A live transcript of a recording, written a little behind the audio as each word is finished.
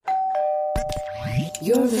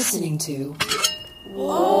You're listening to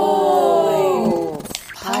Whoa!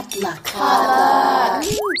 Potluck.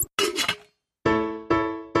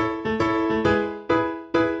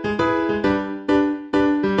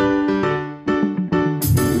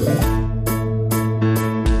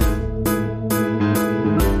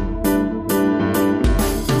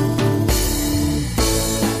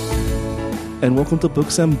 And welcome to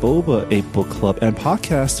Books and Boba, a book club and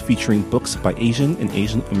podcast featuring books by Asian and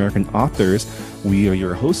Asian American authors. We are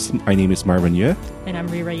your hosts. My name is Marvin Yue. And I'm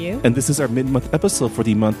Rira Yu. And this is our mid-month episode for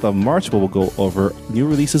the month of March, where we'll go over new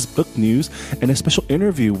releases, book news, and a special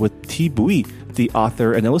interview with Thi Bui, the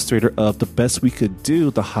author and illustrator of The Best We Could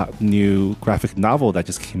Do, the hot new graphic novel that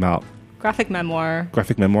just came out. Graphic memoir.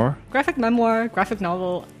 Graphic memoir? Graphic memoir, graphic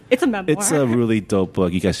novel. It's a memoir. It's a really dope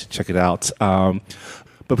book. You guys should check it out.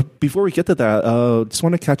 But before we get to that, just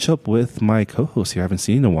want to catch up with my co-host here. I haven't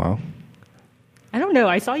seen in a while. I don't know.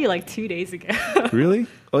 I saw you like 2 days ago. Really?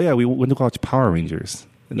 Oh, yeah. We went to watch Power Rangers.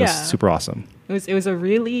 And Yeah. It was super awesome. It was a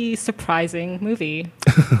really surprising movie.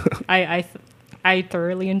 I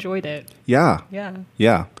thoroughly enjoyed it. Yeah.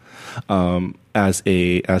 Yeah. As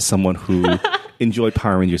someone who enjoyed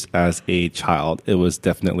Power Rangers as a child, it was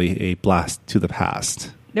definitely a blast to the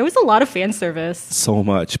past. There was a lot of fan service. So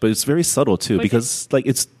much, but it's very subtle too, But because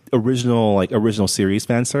it's original series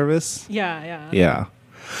fan service. Yeah. Yeah.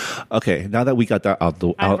 Okay, now that we got that out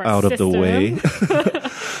of the way,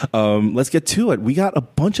 let's get to it. We got a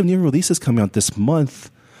bunch of new releases coming out this month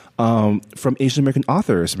from Asian American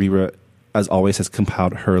authors. Rira, as always, has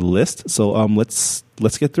compiled her list. So let's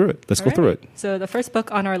get through it. Let's go through it. So the first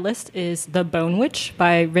book on our list is The Bone Witch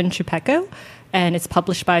by Rin Chupeco, and it's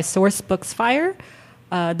published by Source Books Fire.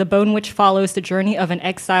 The Bone Witch follows the journey of an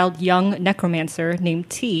exiled young necromancer named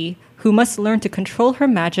T, who must learn to control her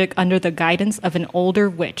magic under the guidance of an older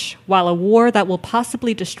witch, while a war that will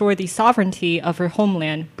possibly destroy the sovereignty of her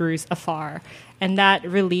homeland brews afar. And that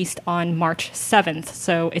released on March 7th,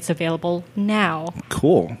 so it's available now.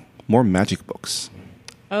 Cool. More magic books.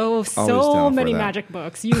 Oh, Always so down for many that. magic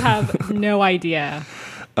books. You have no idea.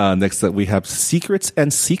 Next up, we have Secrets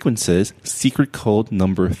and Sequences, Secret Code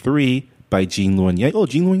Number 3 by Jean Luen Yang. Oh,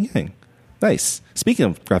 Jean Luen Yang. Nice. Speaking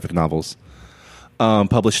of graphic novels,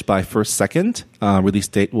 published by First Second. Release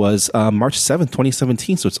date was March 7th,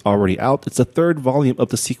 2017, so it's already out. It's the third volume of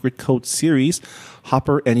the Secret Code series.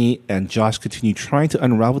 Hopper, Annie, and Josh continue trying to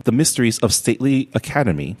unravel the mysteries of Stately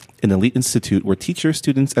Academy, an elite institute where teachers,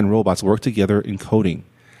 students, and robots work together in coding.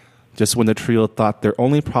 Just when the trio thought their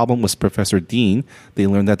only problem was Professor Dean, they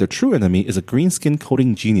learned that their true enemy is a green-skin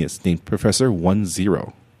coding genius named Professor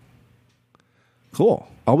 10. Cool.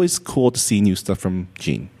 Always cool to see new stuff from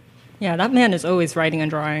Gene. Yeah, that man is always writing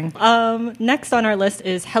and drawing. Next on our list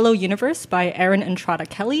is Hello Universe by Erin Entrada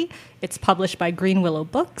Kelly. It's published by Green Willow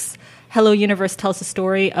Books. Hello Universe tells the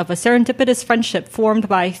story of a serendipitous friendship formed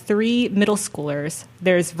by 3 middle schoolers.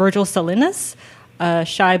 There's Virgil Salinas, a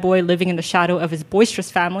shy boy living in the shadow of his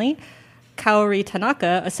boisterous family, Kaori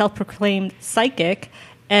Tanaka, a self-proclaimed psychic,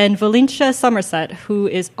 and Valencia Somerset, who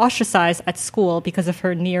is ostracized at school because of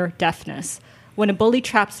her near deafness. When a bully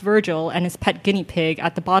traps Virgil and his pet guinea pig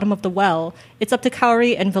at the bottom of the well, it's up to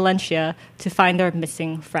Kaori and Valencia to find their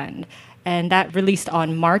missing friend. And that released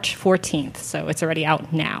on March 14th, so it's already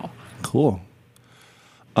out now. Cool.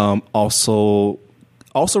 Also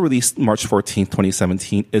released March 14th,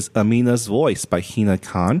 2017 is Amina's Voice by Hina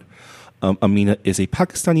Khan. Amina is a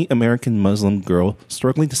Pakistani-American Muslim girl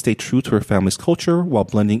struggling to stay true to her family's culture while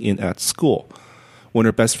blending in at school. When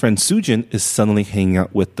her best friend Sujin is suddenly hanging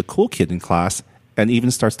out with the cool kid in class and even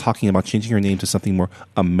starts talking about changing her name to something more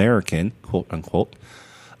American, quote unquote,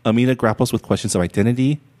 Amina grapples with questions of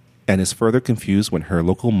identity and is further confused when her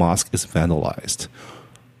local mosque is vandalized.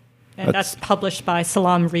 And that's published by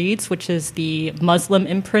Salam Reads, which is the Muslim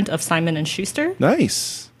imprint of Simon & Schuster.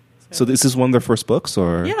 Nice. So this is one of their first books,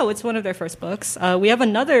 or? Yeah, it's one of their first books. We have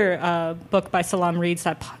another book by Salam Reads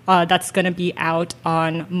that's going to be out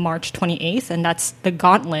on March 28th, and that's The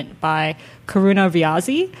Gauntlet by Karuna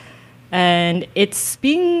Riazi. And it's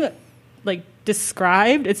being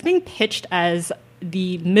described, it's being pitched as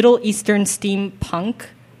the Middle Eastern steampunk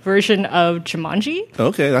version of Jumanji.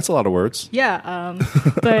 Okay, that's a lot of words. Yeah,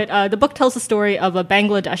 but the book tells the story of a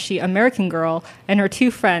Bangladeshi American girl and her 2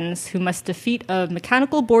 friends who must defeat a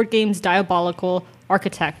mechanical board game's diabolical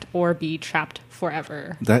architect or be trapped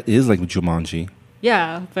forever. That is like Jumanji.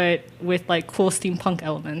 Yeah, but with cool steampunk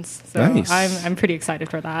elements. So Nice. I'm pretty excited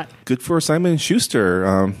for that. Good for Simon &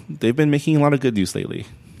 Schuster. They've been making a lot of good news lately.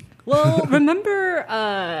 Well,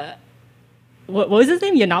 remember what was his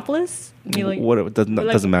name? Yiannopoulos? What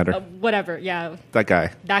doesn't matter. Whatever. Yeah, That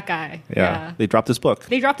guy. that guy. Yeah. They dropped his book.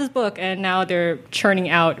 They dropped his book, and now they're churning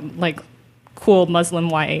out like cool Muslim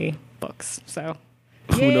YA books. So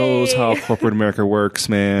Who knows yay! how corporate America works,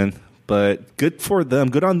 man? But good for them.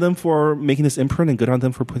 Good on them for making this imprint, and good on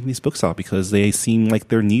them for putting these books out because they seem like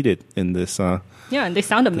they're needed in this. Yeah, and they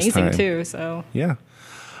sound amazing time. too. So Yeah.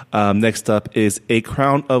 Next up is A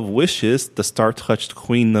Crown of Wishes, The Star-Touched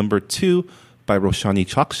Queen #2 by Roshani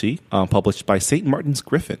Chokshi, published by St. Martin's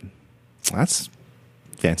Griffin. That's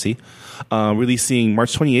fancy. Releasing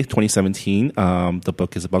March 28th, 2017. The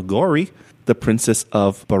book is about Gauri, the princess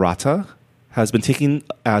of Bharata, has been taken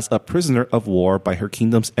as a prisoner of war by her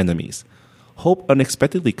kingdom's enemies. Hope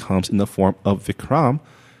unexpectedly comes in the form of Vikram,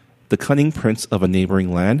 the cunning prince of a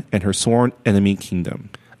neighboring land and her sworn enemy kingdom.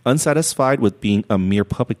 Unsatisfied with being a mere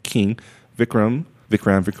puppet king, Vikram,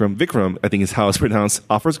 I think is how it's pronounced,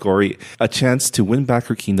 offers Gauri a chance to win back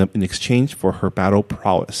her kingdom in exchange for her battle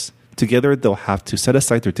prowess. Together, they'll have to set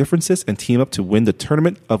aside their differences and team up to win the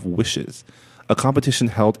Tournament of Wishes, a competition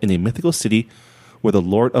held in a mythical city where the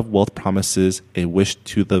Lord of Wealth promises a wish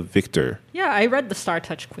to the victor. yeah, I read The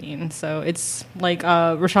Star-Touched Queen. So it's like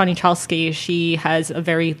Roshani Chalsky. She has a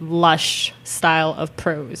very lush style of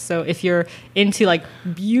prose. So if you're into like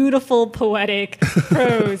beautiful poetic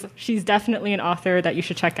prose, she's definitely an author that you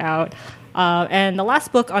should check out. And the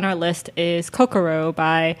last book on our list is Kokoro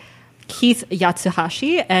by Keith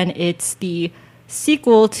Yatsuhashi, and it's the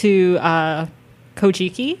sequel to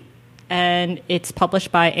Kojiki. And it's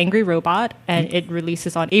published by Angry Robot, and it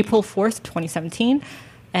releases on April 4th, 2017.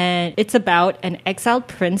 And it's about an exiled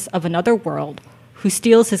prince of another world who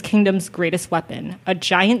steals his kingdom's greatest weapon, a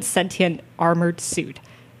giant sentient armored suit,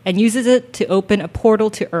 and uses it to open a portal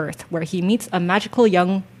to Earth, where he meets a magical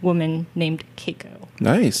young woman named Keiko.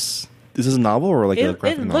 Nice. This is a novel or like a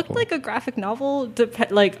graphic It novel? looked like a graphic novel,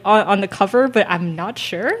 like on the cover, but I'm not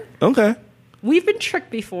sure. Okay. We've been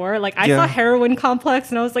tricked before. Like, I Yeah. saw Heroine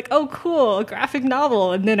Complex, and I was like, oh, cool, a graphic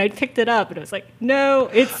novel. And then I picked it up, and it was like,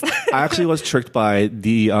 no, it's... I actually was tricked by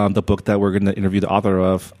the book that we're going to interview the author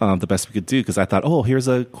of, The Best We Could Do, because I thought, oh, here's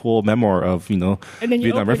a cool memoir of, And then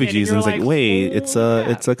you Vietnam open it, refugees. and And you're it's like, like, wait,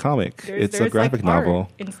 oh, it's a comic. It's a There's, graphic like, art novel.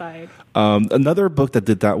 inside. Another book that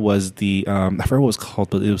did that was the, I forgot what it was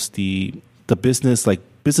called, but it was the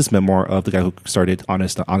business memoir of the guy who started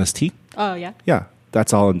Honest Tea. Oh, yeah. Yeah,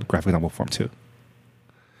 that's all in graphic novel form too.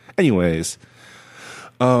 Anyways,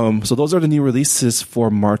 so those are the new releases for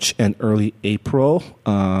March and early April.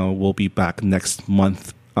 We'll be back next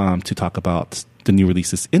month to talk about the new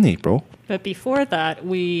releases in April. But before that,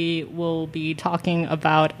 we will be talking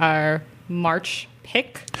about our March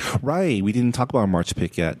pick. Right, we didn't talk about our March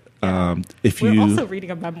pick yet. We're also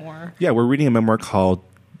reading a memoir, we're reading a memoir called.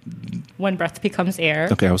 When Breath Becomes Air.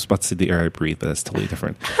 Okay, I was about to say The Air I Breathe, but that's totally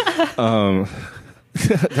different.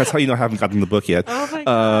 That's how you know I haven't gotten the book yet. Oh my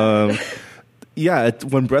God.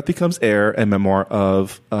 When Breath Becomes Air, a memoir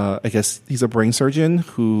of, I guess he's a brain surgeon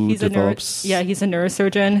who develops. He's a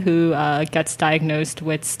neurosurgeon who gets diagnosed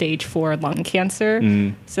with stage 4 lung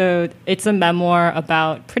cancer. So it's a memoir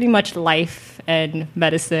about pretty much life and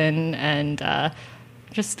medicine and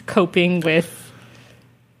just coping with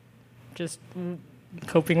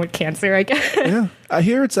cancer, I guess. Yeah, I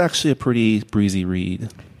hear it's actually a pretty breezy read.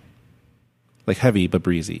 Like heavy but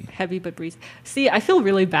breezy. Heavy but breezy. See, I feel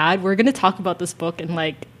really bad. We're going to talk about this book in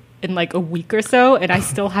a week or so, and I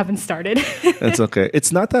still haven't started. It's okay.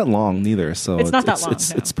 It's not that long neither, so It's not that long, no.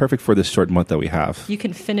 It's perfect for this short month that we have. You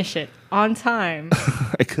can finish it on time.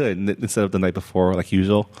 I could instead of the night before, like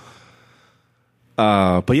usual.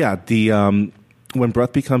 But yeah, the When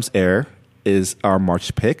Breath Becomes Air is our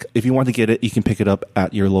March pick. If you want to get it, you can pick it up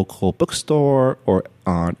at your local bookstore or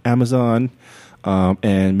on Amazon.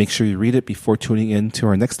 And make sure you read it before tuning in to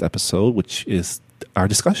our next episode, which is our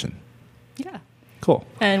discussion. Yeah. Cool.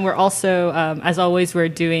 And we're also, as always, we're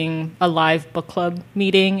doing a live book club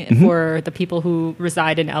meeting for the people who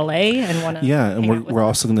reside in LA and want to. Yeah, and we're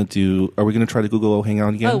also going to do. Are we going to try the Google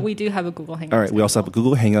Hangout again? Oh, we do have a Google Hangout. All right. We also have a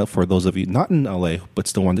Google Hangout for those of you not in LA but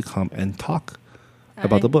still want to come and talk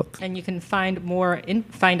about the book. And you can find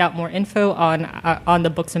out more info on the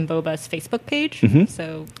Books and Boba's Facebook page.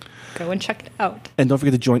 So go and check it out. And don't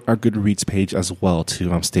forget to join our Goodreads page as well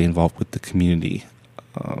to stay involved with the community.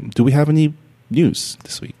 Do we have any news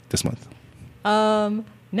this month?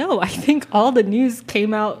 No, I think all the news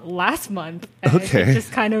came out last month. And Okay. it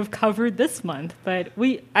just kind of covered this month. But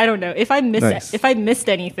I don't know. If I Nice. missed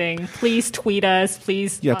anything, please tweet us.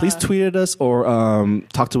 Please. Yeah, please tweet at us or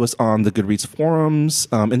talk to us on the Goodreads forums.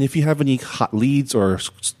 And if you have any hot leads or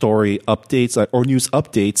story updates or news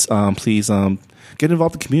updates, please get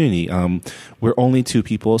involved in the community. We're only two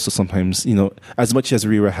people, so sometimes, as much as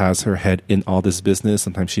Rira has her head in all this business,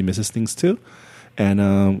 sometimes she misses things too.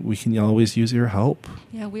 And we can always use your help.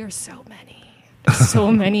 Yeah, we are so many. There's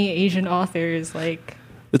so many Asian authors.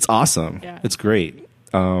 It's awesome. Yeah. It's great.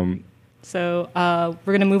 So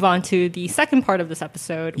we're going to move on to the second part of this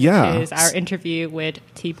episode, which Yeah. is our interview with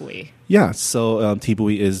Thi Bui. Yeah, so Thi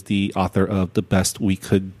Bui is the author of The Best We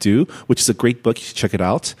Could Do, which is a great book. You should check it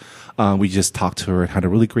out. We just talked to her and had a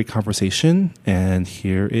really great conversation, and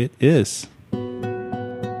here it is.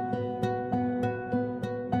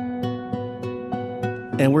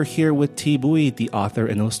 And we're here with Thi Bui, the author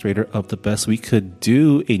and illustrator of The Best We Could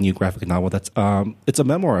Do, a new graphic novel that's it's a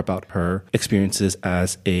memoir about her experiences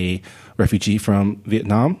as a refugee from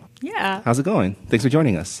Vietnam. Yeah. How's it going? Thanks for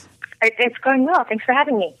joining us. It's going well. Thanks for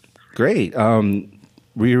having me. Great.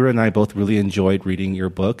 Rira and I both really enjoyed reading your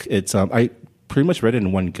book. It's I pretty much read it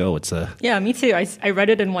in one go. Yeah, me too. I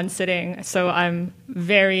read it in one sitting, so I'm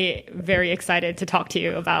very, very excited to talk to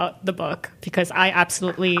you about the book because I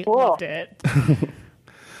absolutely loved it.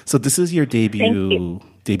 So this is your Thank you.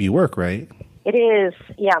 debut work, right? It is,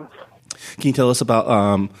 yeah. Can you tell us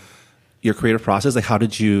about your creative process? Like, why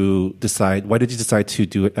did you decide to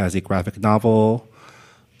do it as a graphic novel?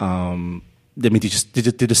 Did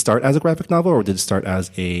it start as a graphic novel, or did it start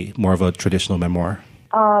as more of a traditional memoir?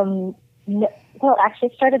 Well, actually,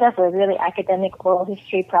 it started as a really academic oral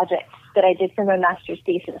history project that I did for my master's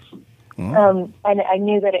thesis. And I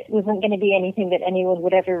knew that it wasn't going to be anything that anyone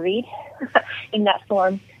would ever read in that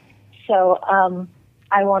form. So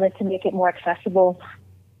I wanted to make it more accessible.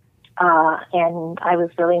 And I was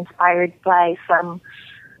really inspired by some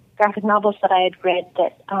graphic novels that I had read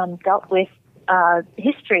that dealt with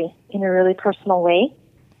history in a really personal way.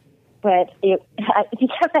 But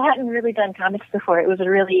because I hadn't really done comics before, it was a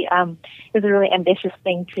really ambitious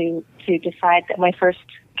thing to decide that my first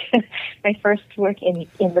work in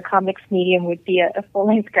the comics medium would be a full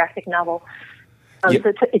length graphic novel. So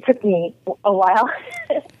it took me a while.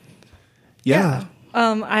 Yeah.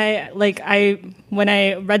 When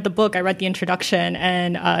I read the book, I read the introduction,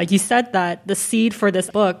 and you said that the seed for this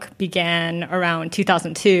book began around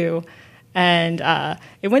 2002, and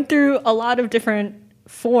it went through a lot of different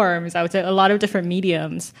forms, I would say, a lot of different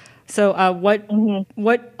mediums. So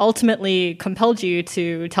what ultimately compelled you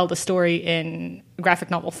to tell the story in graphic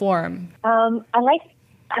novel form? So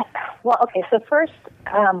first,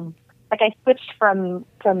 I switched from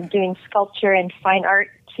doing sculpture and fine art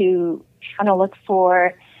to trying to look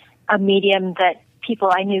for a medium that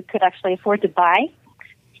people I knew could actually afford to buy.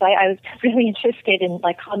 So I was really interested in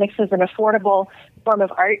comics as an affordable form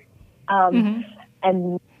of art.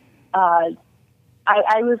 And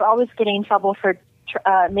I was always getting in trouble for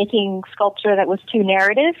making sculpture that was too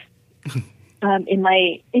narrative in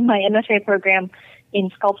my MFA program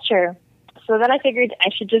in sculpture. So then I figured I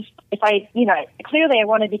should just, clearly I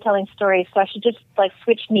want to be telling stories, so I should just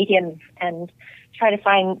switch medium and try to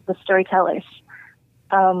find the storytellers.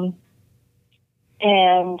 And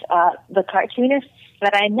the cartoonists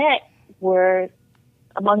that I met were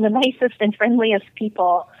among the nicest and friendliest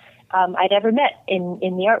people I'd ever met in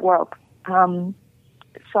the art world.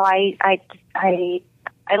 So I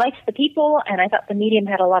liked the people, and I thought the medium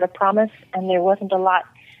had a lot of promise, and there wasn't a lot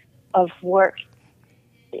of work.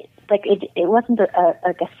 It wasn't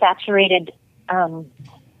a saturated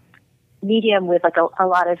medium with a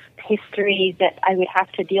lot of history that I would have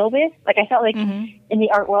to deal with. I felt in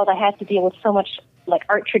the art world I had to deal with so much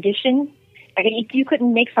art tradition. You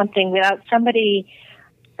couldn't make something without somebody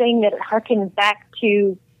saying that it harkens back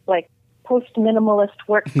to post-minimalist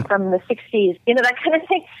work from the 60s, that kind of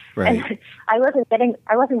thing. Right. And I wasn't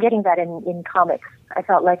getting that in comics. I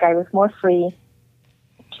felt like I was more free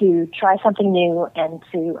to try something new and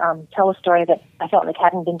to tell a story that I felt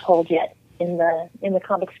hadn't been told yet in the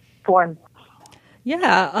comics form. Yeah.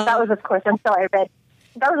 That was of course until I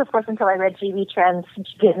read G.V. Tran's She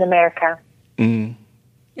Did in America. Mm.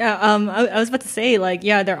 Yeah, I was about to say,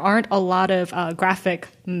 there aren't a lot of graphic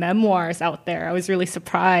memoirs out there. I was really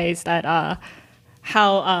surprised at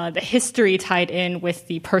how the history tied in with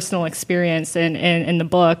the personal experience in the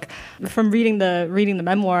book. From reading the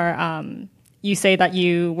memoir, you say that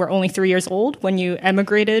you were only 3 years old when you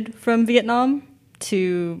emigrated from Vietnam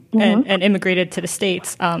and immigrated to the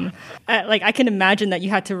States. I can imagine that you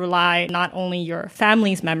had to rely not only your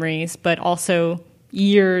family's memories, but also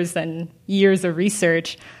years and years of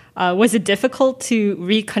research. Was it difficult to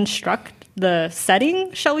reconstruct the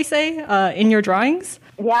setting, shall we say, in your drawings?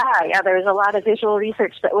 Yeah, there was a lot of visual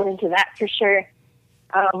research that went into that for sure.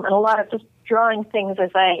 And a lot of just drawing things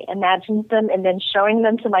as I imagined them and then showing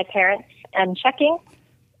them to my parents and checking.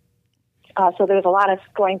 So there was a lot of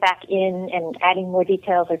going back in and adding more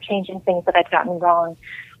details or changing things that I'd gotten wrong,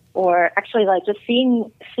 or actually like just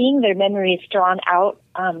seeing their memories drawn out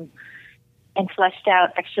and fleshed out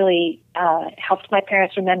actually helped my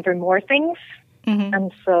parents remember more things. Mm-hmm.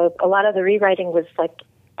 And so a lot of the rewriting was like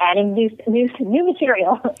adding new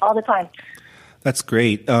material all the time. That's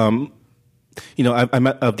great. I'm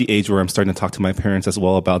of the age where I'm starting to talk to my parents as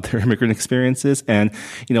well about their immigrant experiences. And,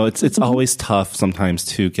 it's always tough sometimes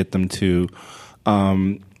to get them to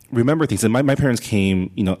remember things. And my parents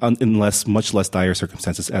came, in much less dire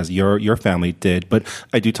circumstances as your family did. But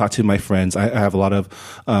I do talk to my friends. I have a lot of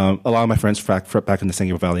my friends back in the San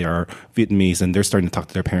Gabriel Valley are Vietnamese, and they're starting to talk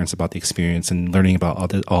to their parents about the experience and learning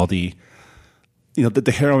about all the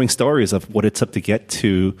the harrowing stories of what it took to get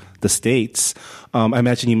to the States. I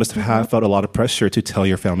imagine you must have felt a lot of pressure to tell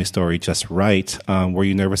your family story just right. Were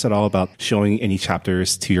you nervous at all about showing any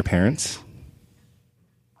chapters to your parents?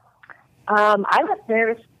 I was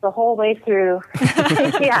nervous the whole way through.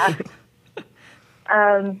 Yeah.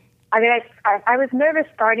 I was nervous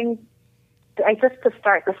just to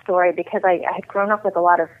start the story because I had grown up with a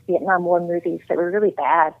lot of Vietnam War movies that were really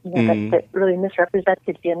bad, that really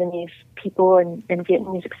misrepresented Vietnamese people and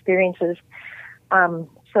Vietnamese experiences.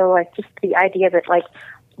 So just the idea that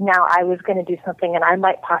now I was going to do something and I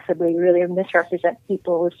might possibly really misrepresent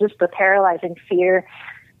people was just a paralyzing fear.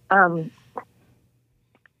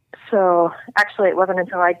 So actually it wasn't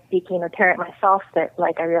until I became a parent myself that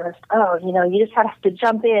I realized, you just have to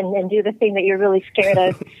jump in and do the thing that you're really scared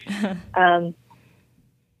of. I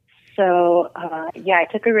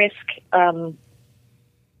took a risk.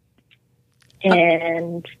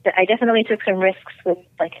 And I definitely took some risks with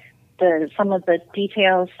some of the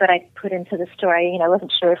details that I put into the story. I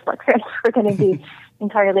wasn't sure if my parents were going to be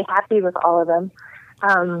entirely happy with all of them.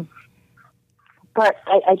 But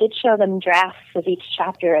I did show them drafts of each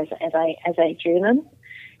chapter as I drew them.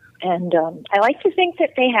 And I like to think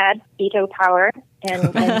that they had veto power,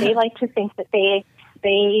 and they like to think that they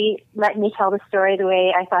let me tell the story the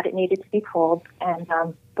way I thought it needed to be told. And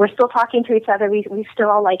we're still talking to each other. We still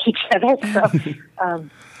all like each other. So,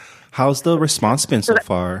 how's the response been so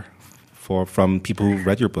far from people who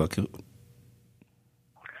read your book? It's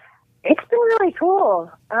been really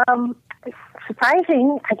cool. It's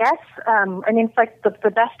surprising, I guess. It's like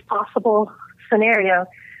the best possible scenario.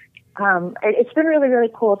 It's been really,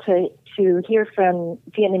 really cool to hear from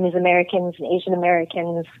Vietnamese Americans and Asian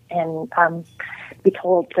Americans and be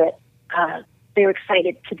told that they were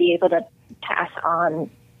excited to be able to pass on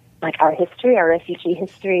our history, our refugee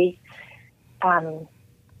history.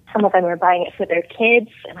 Some of them were buying it for their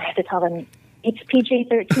kids, and I had to tell them it's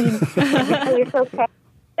PG-13. It's okay.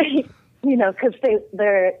 Because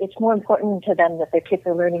it's more important to them that their kids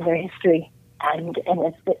are learning their history, and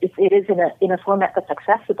it is in a format that's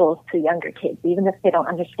accessible to younger kids, even if they don't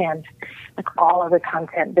understand all of the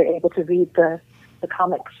content. They're able to read the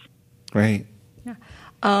comics. Right. Yeah.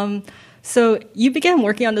 So you began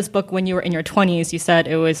working on this book when you were in your 20s. You said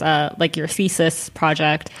it was your thesis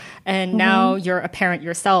project, and now you're a parent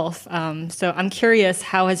yourself. So I'm curious,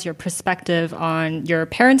 how has your perspective on your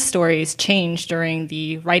parents' stories changed during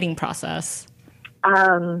the writing process?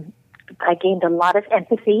 I gained a lot of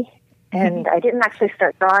empathy, and I didn't actually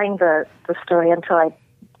start drawing the story until I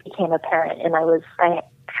became a parent. And I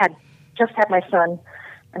had just had my son,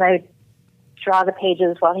 and I would draw the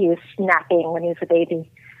pages while he was napping when he was a baby.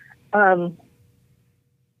 I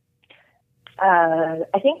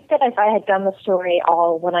think that if I had done the story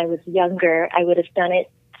all when I was younger, I would have done it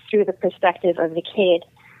through the perspective of the kid.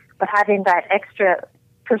 But having that extra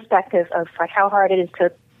perspective of how hard it is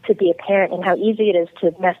to be a parent and how easy it is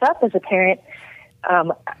to mess up as a parent,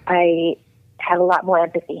 I had a lot more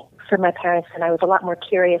empathy for my parents, and I was a lot more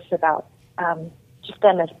curious about just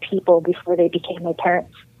them as people before they became my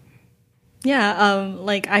parents. Yeah,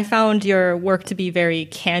 I found your work to be very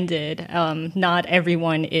candid. Not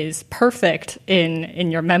everyone is perfect in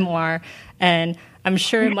your memoir, and I'm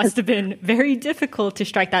sure it must have been very difficult to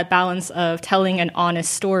strike that balance of telling an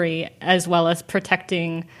honest story as well as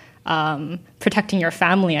protecting your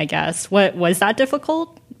family, I guess. What was that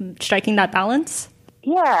difficult, striking that balance?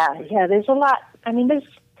 Yeah, there's a lot. There's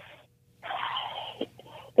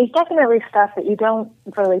definitely stuff that you don't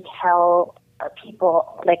really tell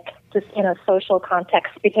people, just in a social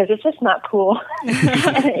context, because it's just not cool.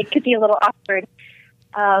 It could be a little awkward.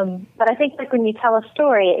 But I think like when you tell a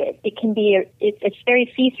story, it can be it's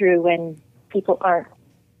very see-through when people aren't,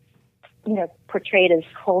 portrayed as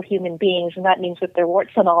whole human beings, and that means with their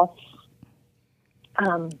warts and all.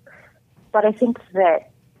 But I think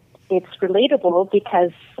that it's relatable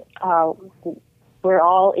because we're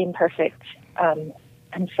all imperfect,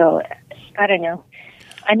 and so I don't know.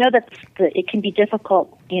 I know that it can be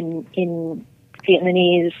difficult in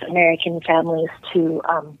Vietnamese American families to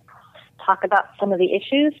talk about some of the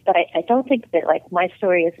issues, but I don't think that like my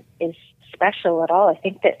story is special at all. I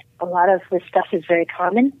think that a lot of this stuff is very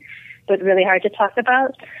common, but really hard to talk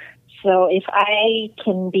about. So if I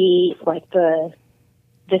can be like the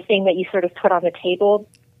thing that you sort of put on the table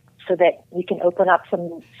so that we can open up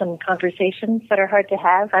some conversations that are hard to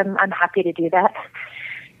have, I'm happy to do that.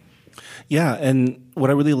 Yeah, and what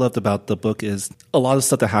I really loved about the book is a lot of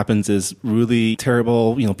stuff that happens is really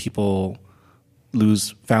terrible. People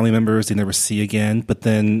lose family members they never see again. But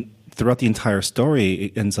then throughout the entire story,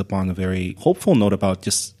 it ends up on a very hopeful note about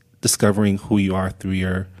just discovering who you are through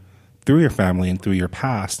your family and through your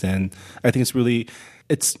past. And I think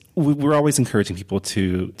we're always encouraging people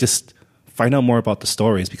to just find out more about the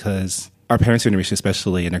stories, because our parents' generation,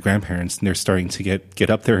 especially, and our grandparents, they're starting to get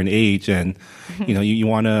up there in age, and you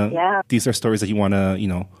want to. These are stories that you want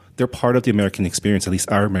to. They're part of the American experience, at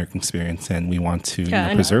least our American experience, and we want to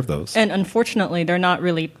preserve those. And unfortunately, they're not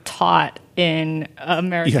really taught in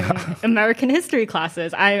American history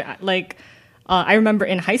classes. I remember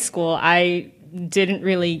in high school, I didn't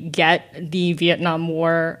really get the Vietnam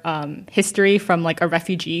War history from like a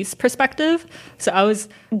refugee's perspective. So I was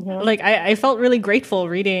I felt really grateful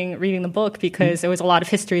reading the book, because there was a lot of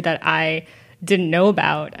history that I didn't know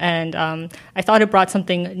about, and I thought it brought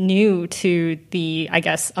something new to the, I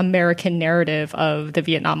guess, American narrative of the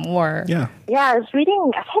Vietnam War. Yeah, I was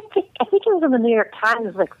reading. I think it was in the New York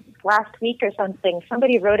Times like last week or something.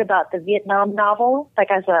 Somebody wrote about the Vietnam novel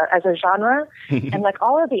like as a genre, and like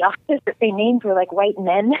all of the authors that they named were like white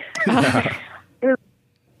men. It was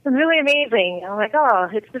really amazing. I'm like,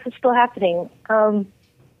 this is still happening. And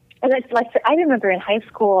it's like I remember in high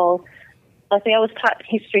school, like they always taught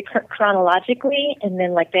history chronologically, and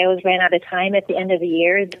then like they always ran out of time at the end of the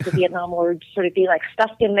year. The Vietnam War would sort of be like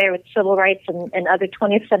stuffed in there with civil rights and other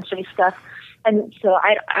 20th century stuff. And so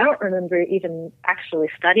I don't remember even actually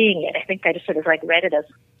studying it. I think I just sort of like read it as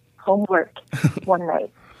homework one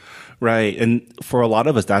night. Right. And for a lot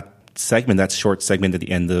of us, that short segment at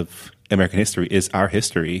the end of American history is our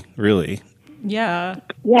history, really. Yeah.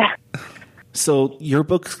 Yeah. So your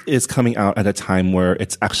book is coming out at a time where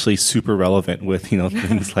it's actually super relevant with,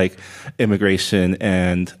 things like immigration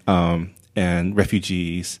and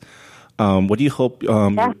refugees. What do you hope?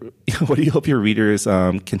 What do you hope your readers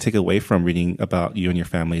can take away from reading about you and your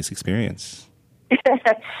family's experience?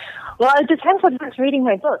 Well, it depends on who's reading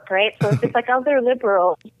my book, right? So if it's like other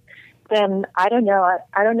liberals, then I don't know.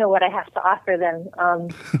 I don't know what I have to offer them. I'm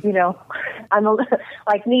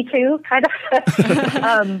like me too, kind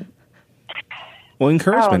of. Well,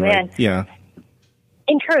 encouragement, right? Yeah.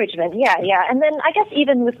 Encouragement, yeah. And then I guess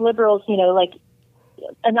even with liberals, like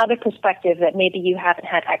another perspective that maybe you haven't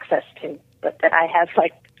had access to, but that I have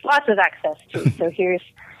like lots of access to. So here's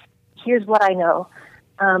what I know.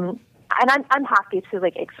 And I'm happy to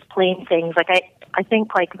like explain things. Like I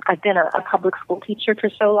think like I've been a public school teacher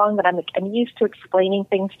for so long that I'm used to explaining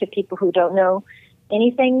things to people who don't know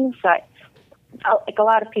anything. So like a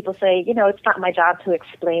lot of people say, it's not my job to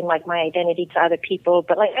explain like my identity to other people,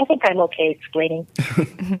 but like I think I'm okay explaining.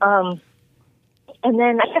 And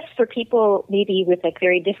then I guess for people maybe with like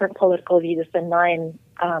very different political views than mine,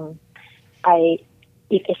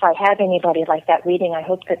 if I have anybody like that reading, I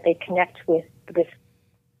hope that they connect with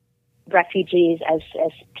refugees as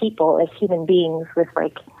people, as human beings with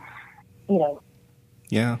like,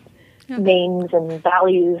 names and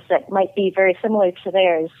values that might be very similar to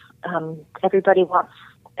theirs. Everybody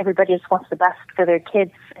just wants the best for their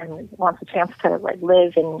kids and wants a chance to like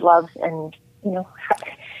live and love and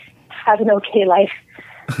have an okay life.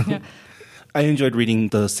 Yeah. I enjoyed reading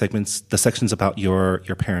the sections about your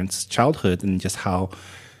parents' childhood, and just how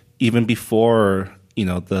even before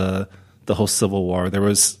the whole Civil War, there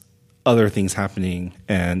was other things happening,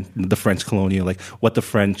 and the French colonial, like what the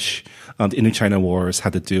French, the Indochina Wars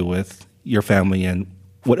had to do with your family and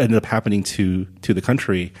what ended up happening to the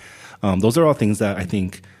country. Those are all things that I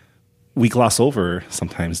think we gloss over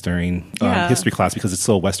sometimes during history class because it's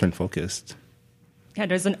so Western focused. Yeah,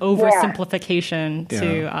 there's an oversimplification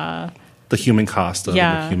to the human cost of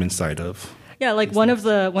the human side of. Yeah, like one of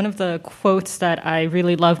the quotes that I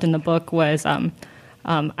really loved in the book was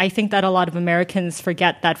I think that a lot of Americans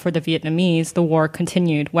forget that for the Vietnamese, the war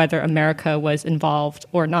continued whether America was involved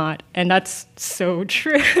or not. And that's so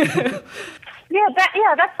true.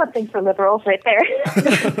 That's something for liberals right there.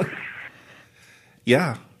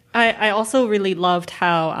 Yeah. I also really loved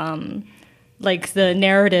how, like, the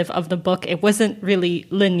narrative of the book, it wasn't really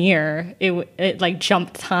linear. It like,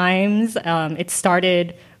 jumped times. It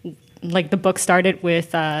started, like, the book started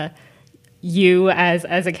with you as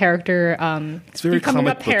a character it's very becoming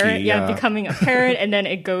a comic parent. booky, yeah. Becoming a parent, and then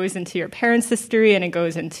it goes into your parents' history, and it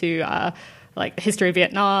goes into, like, the history of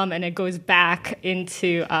Vietnam, and it goes back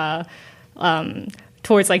into...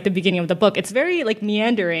 towards like the beginning of the book. It's very like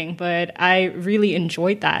meandering, but I really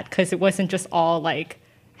enjoyed that because it wasn't just all like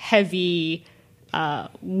heavy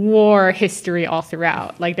war history all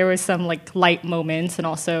throughout. Like there was some like light moments and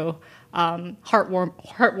also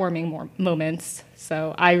heartwarming moments.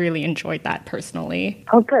 So I really enjoyed that personally.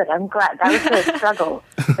 Oh, good. I'm glad. That was a struggle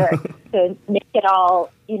to make it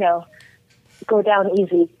all, go down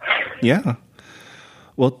easy. Yeah.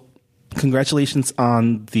 Well, congratulations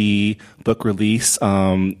on the book release.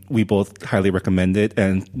 We both highly recommend it.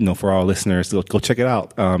 And, for our listeners, go check it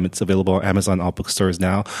out. It's available on Amazon, all bookstores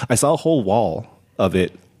now. I saw a whole wall of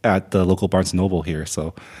it at the local Barnes & Noble here.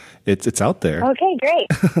 So it's out there. Okay, great.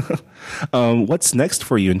 What's next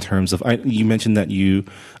for you in terms of, you mentioned that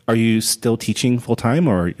are you still teaching full time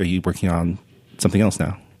or are you working on something else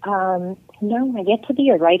now? No, I get to be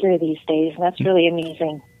a writer these days, and that's really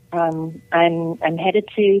amazing. I'm headed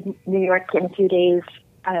to New York in a few days,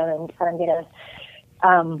 and I'm gonna.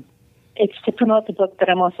 It's to promote the book, but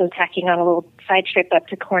I'm also tacking on a little side trip up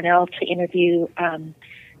to Cornell to interview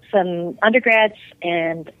some undergrads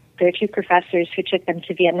and their two professors who took them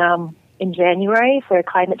to Vietnam in January for a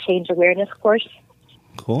climate change awareness course.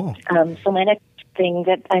 Cool. So my next thing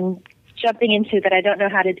that I'm jumping into that I don't know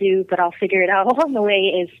how to do, but I'll figure it out along the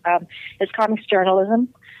way is comics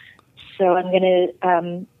journalism. So I'm going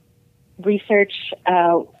to research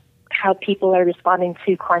how people are responding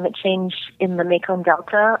to climate change in the Mekong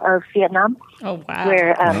Delta of Vietnam. Oh, wow.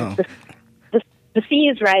 Where the sea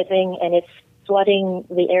is rising and it's flooding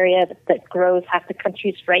the area that grows half the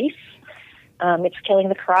country's rice. It's killing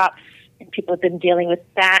the crops. And people have been dealing with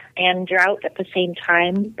that and drought at the same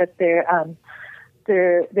time, but they're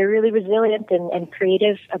really resilient and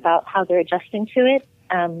creative about how they're adjusting to it.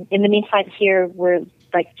 In the meantime, here we're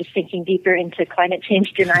like just sinking deeper into climate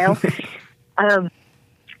change denial. So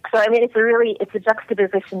I mean, it's a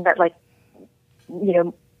juxtaposition that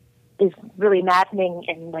is really maddening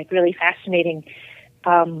and like really fascinating.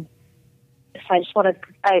 So I just want to.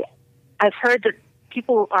 I've heard that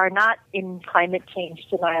people are not in climate change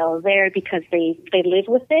denial there because they live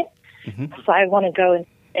with it. Mm-hmm. So I want to go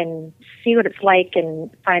and see what it's like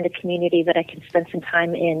and find a community that I can spend some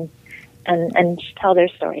time in and tell their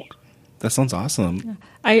story. That sounds awesome. Yeah.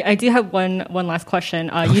 I do have one last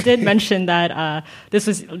question. You did mention that this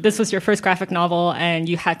was your first graphic novel and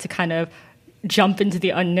you had to kind of jump into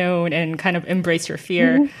the unknown and kind of embrace your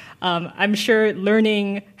fear. Mm-hmm. I'm sure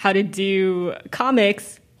learning how to do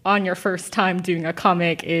comics on your first time doing a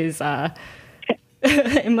comic is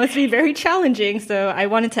it must be very challenging. So I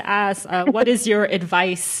wanted to ask, what is your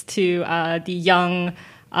advice to the young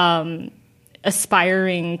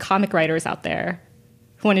aspiring comic writers out there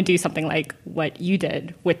who want to do something like what you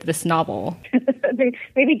did with this novel?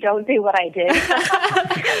 Maybe don't do what I did.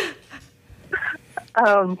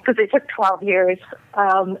 Because it took 12 years.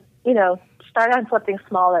 Start on something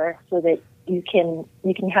smaller so that you can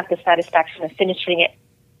have the satisfaction of finishing it.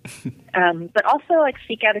 But also,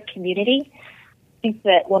 seek out a community. I think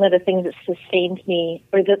that one of the things that sustained me,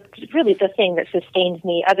 or the thing that sustained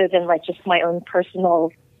me, other than just my own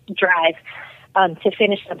personal drive to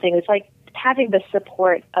finish something, was having the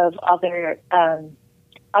support of other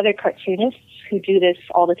cartoonists who do this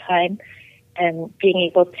all the time, and being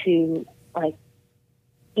able to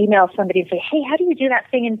email somebody and say, hey, how do you do that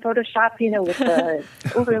thing in Photoshop, with the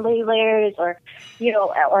overlay layers, or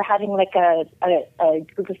having a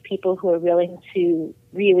group of people who are willing to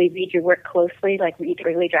really read your work closely, read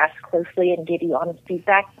early drafts closely and give you honest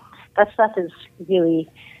feedback. That stuff is really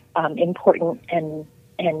important, and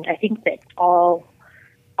I think that all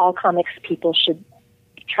comics people should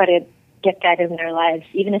try to get that in their lives,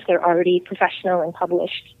 even if they're already professional and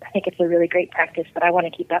published. I think it's a really great practice, but I want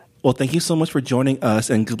to keep up. Well, thank you so much for joining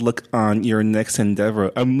us, and good luck on your next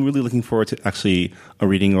endeavor. I'm really looking forward to actually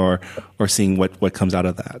reading or seeing what comes out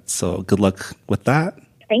of that. So good luck with that.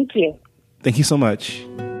 Thank you. Thank you so much.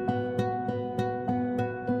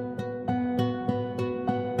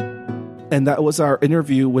 And that was our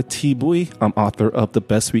interview with Thi Bui, author of The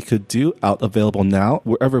Best We Could Do, out available now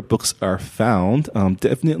wherever books are found.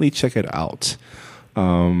 Definitely check it out.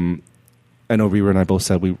 I know Rira and I both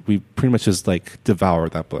said we pretty much just like devour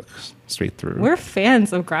that book straight through. We're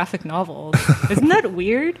fans of graphic novels. Isn't that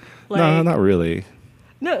weird? No, not really.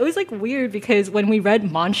 No, it was like weird because when we read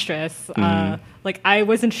Monstrous, like I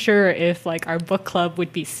wasn't sure if like our book club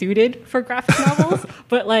would be suited for graphic novels,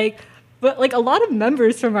 but like a lot of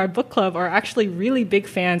members from our book club are actually really big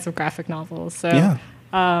fans of graphic novels. So Yeah.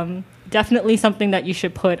 Definitely something that you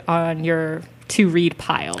should put on your to read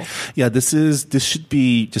pile. Yeah, this should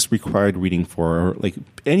be just required reading for like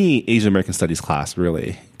any Asian American studies class,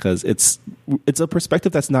 really, because it's a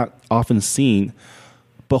perspective that's not often seen,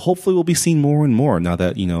 but hopefully will be seen more and more now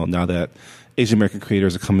that Asian American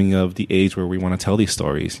creators are coming of the age where we want to tell these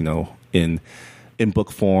stories, in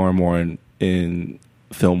book form or in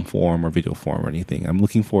film form or video form or anything. I'm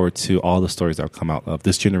looking forward to all the stories that will come out of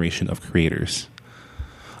this generation of creators.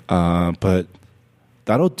 But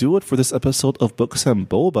that'll do it for this episode of Books and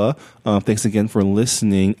Boba. Thanks again for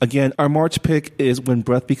listening. Again, our March pick is When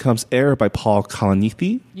Breath Becomes Air by Paul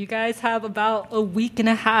Kalanithi. You guys have about a week and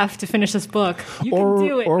a half to finish this book. You can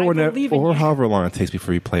do it. I believe in you. However long it takes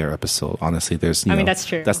before you play our episode. Honestly, there's that's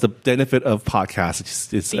true. That's the benefit of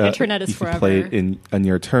podcasts. It's the internet is you forever. can play it in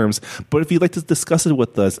your terms. But if you'd like to discuss it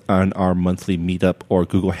with us on our monthly meetup or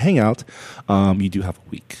Google Hangout, you do have a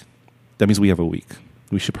week. That means we have a week.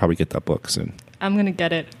 We should probably get that book soon. I'm going to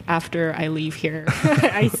get it after I leave here.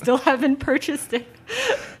 I still haven't purchased it.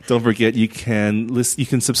 Don't forget, you can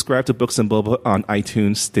subscribe to Books and Boba on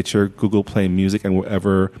iTunes, Stitcher, Google Play Music, and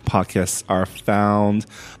wherever podcasts are found.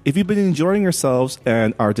 If you've been enjoying yourselves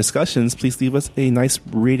and our discussions, please leave us a nice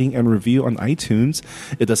rating and review on iTunes.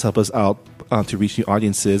 It does help us out to reach new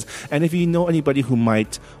audiences. And if you know anybody who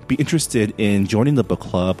might be interested in joining the book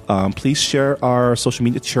club, please share our social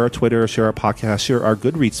media, share our Twitter, share our podcast, share our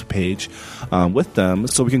Goodreads page with them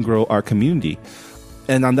so we can grow our community.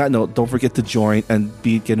 And on that note, don't forget to join and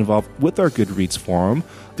get involved with our Goodreads forum.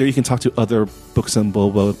 There you can talk to other Books and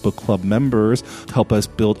Boba book club members to help us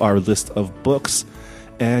build our list of books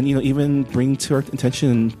and even bring to our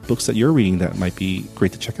attention books that you're reading that might be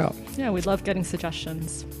great to check out. Yeah, we'd love getting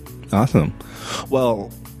suggestions. Awesome.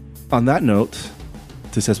 Well, on that note,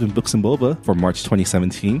 this has been Books and Boba for March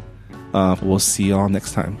 2017. We'll see you all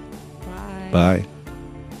next time. Bye. Bye.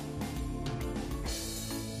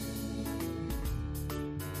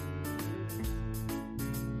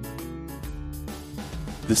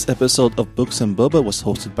 This episode of Books and Boba was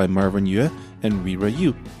hosted by Marvin Yue and Rira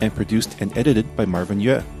Yu and produced and edited by Marvin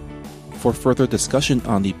Yue. For further discussion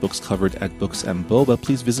on the books covered at Books and Boba,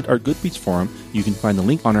 please visit our Goodreads forum. You can find the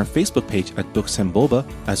link on our Facebook page at Books and Boba,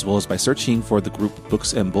 as well as by searching for the group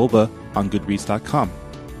Books and Boba on Goodreads.com.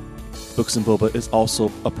 Books and Boba is also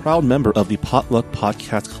a proud member of the Potluck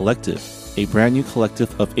Podcast Collective, a brand new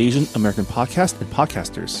collective of Asian American podcasts and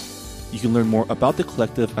podcasters. You can learn more about the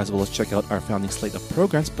collective as well as check out our founding slate of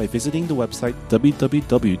programs by visiting the website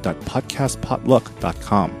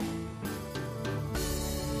www.podcastpotluck.com.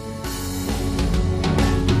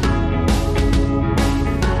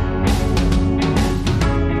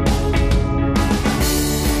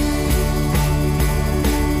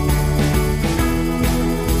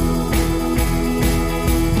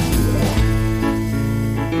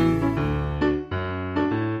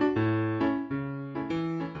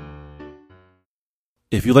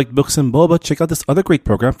 If you like Books and Boba, check out this other great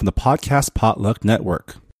program from the Podcast Potluck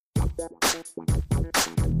Network.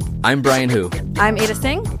 I'm Brian Hu. I'm Ada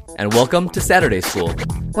Singh. And welcome to Saturday School.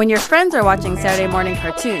 When your friends are watching Saturday morning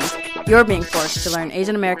cartoons, you're being forced to learn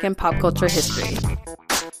Asian American pop culture history.